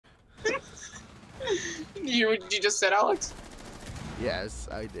You hear what you just said, Alex? Yes,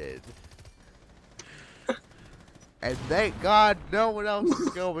 I did. And thank God no one else is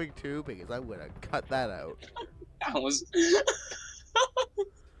going to, because I'm gonna cut that out. That was.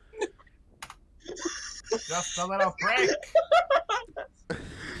 Just a little prick.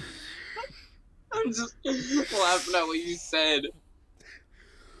 I'm just laughing at what you said.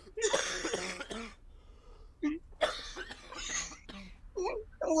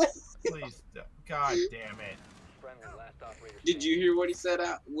 Please, God damn it. Did you hear what he said,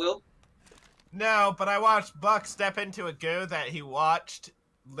 Will? No, but I watched Buck step into a goo that he watched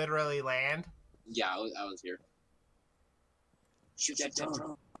literally land. Yeah, I was here. Shoot that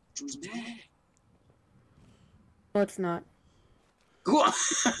drone. Drone's mad. No, it's not. Go on.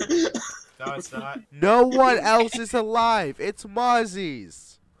 No, it's not. No one else is alive. It's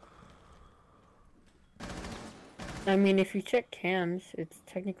Mozzie's. I mean, if you check cams, it's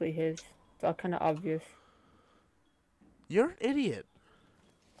technically his. It's all kind of obvious. You're an idiot.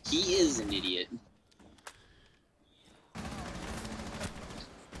 He is an idiot.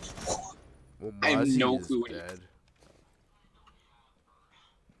 Well, I have Mozzie no is clue. dead.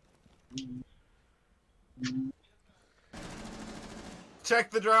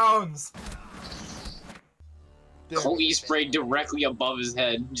 Check the drones. Cody sprayed directly above his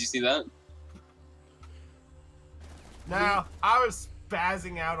head. Did you see that? No, I was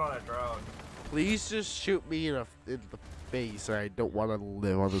spazzing out on a drone. Please just shoot me in the face. I don't want to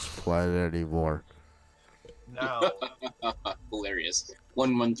live on this planet anymore. No. Hilarious.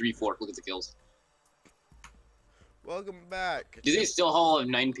 1134. Look at the kills. Welcome back. Do they still all have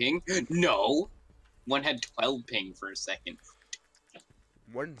 9 ping? No. One had 12 ping for a second.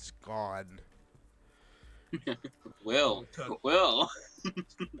 One's gone. Will.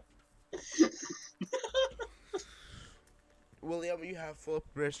 William, you have full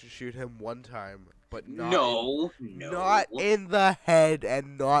permission to shoot him one time, but not No. not in the head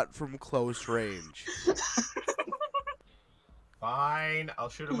and not from close range. Fine, I'll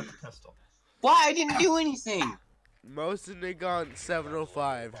shoot him with the pistol. Why? I didn't do anything. Most of Nigon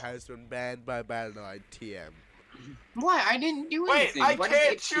 705 has been banned by Battleline TM. Why? I didn't do Wait, anything. I Why did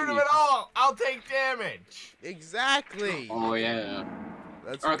can't they shoot him me? at all. I'll take damage. Exactly. Oh yeah.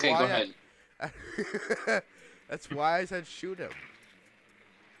 That's Okay, why go ahead. That's why I said shoot him.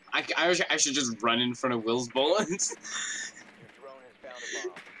 I should just run in front of Will's bullets.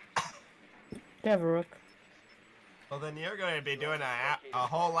 Deverook. Well, then you're going to be doing a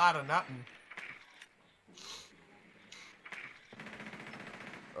whole lot of nothing.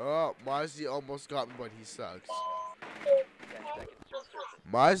 Oh, Mozzie almost got me, but he sucks.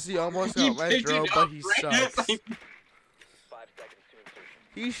 Mozzie almost He got my picked it drone, up but he right as sucks.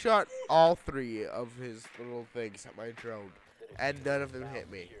 He shot all 3 of his little things at my drone, and none of them hit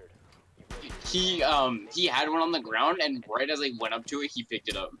me. He had one on the ground, and right as I went up to it, he picked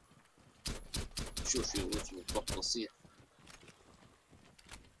it up. Sure, we'll see it.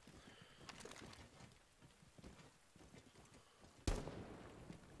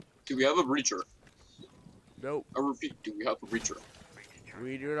 Do we have a breacher? Nope, I repeat, do we have a breacher?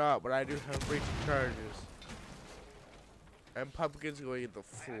 we do not, but I do have breaching charges. And pumpkins going in the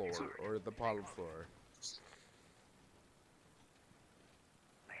floor, or the bottom floor.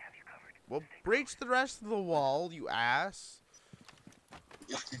 Well, breach the rest of the wall, you ass.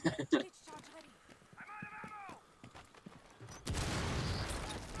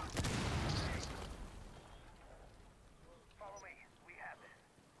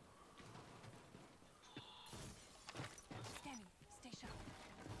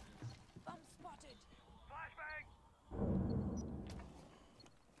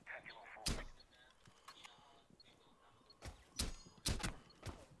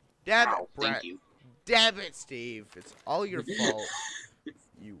 Damn it, Wow, Brett. thank you. Damn it, Steve. It's all your fault.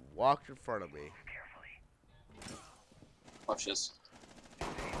 You walked in front of me. Watch this.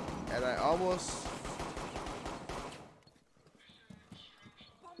 And I almost...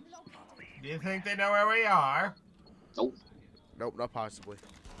 Do you think they know where we are? Nope. Nope, not possibly.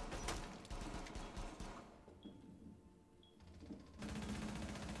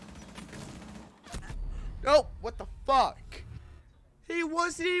 Nope, what the fuck? He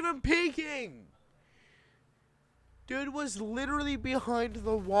wasn't even peeking! Dude was literally behind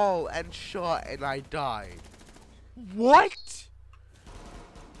the wall and shot and I died. What?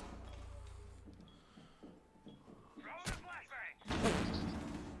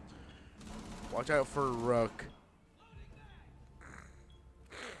 Watch out for Rook.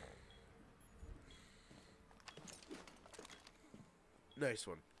 Nice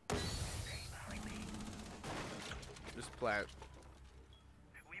one. Just plant.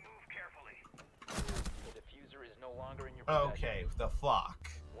 We move carefully. Okay, the flock.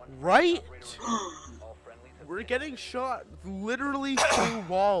 Right? We're getting shot literally through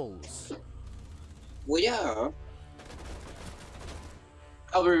walls. Well, yeah.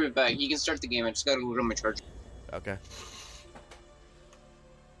 I'll be right back. You can start the game. I just gotta load on my charger. Okay.